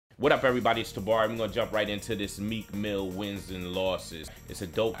What up, everybody? It's Tabari. I'm gonna jump right into this Meek Mill wins and losses. It's a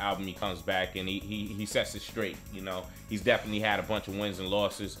dope album. He comes back and he sets it straight. You know, he's definitely had a bunch of wins and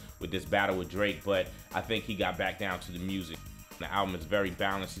losses with this battle with Drake, but I think he got back down to the music. The album is very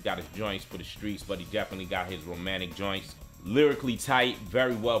balanced. He's got his joints for the streets, but he definitely got his romantic joints. Lyrically tight,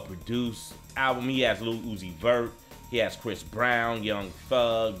 very well produced. Album, he has Lil Uzi Vert, he has Chris Brown, Young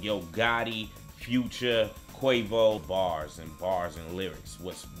Thug, Yo Gotti, Future, Quavo. Bars and lyrics.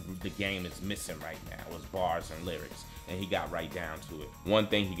 What's the game is missing right now is bars and lyrics, and he got right down to it. One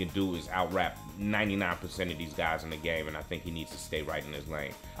thing he can do is out-rap 99% of these guys in the game, and I think he needs to stay right in his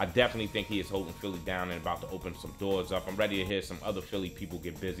lane. I definitely think he is holding Philly down and about to open some doors up. I'm ready to hear some other Philly people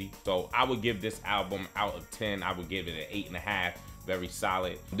get busy. So I would give this album out of 10, I would give it an 8.5. Very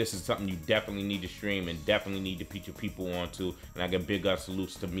solid. This is something you definitely need to stream and definitely need to put your people onto. And I give big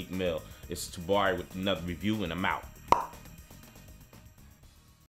salutes to Meek Mill. It's Tabari with another review, and I'm out.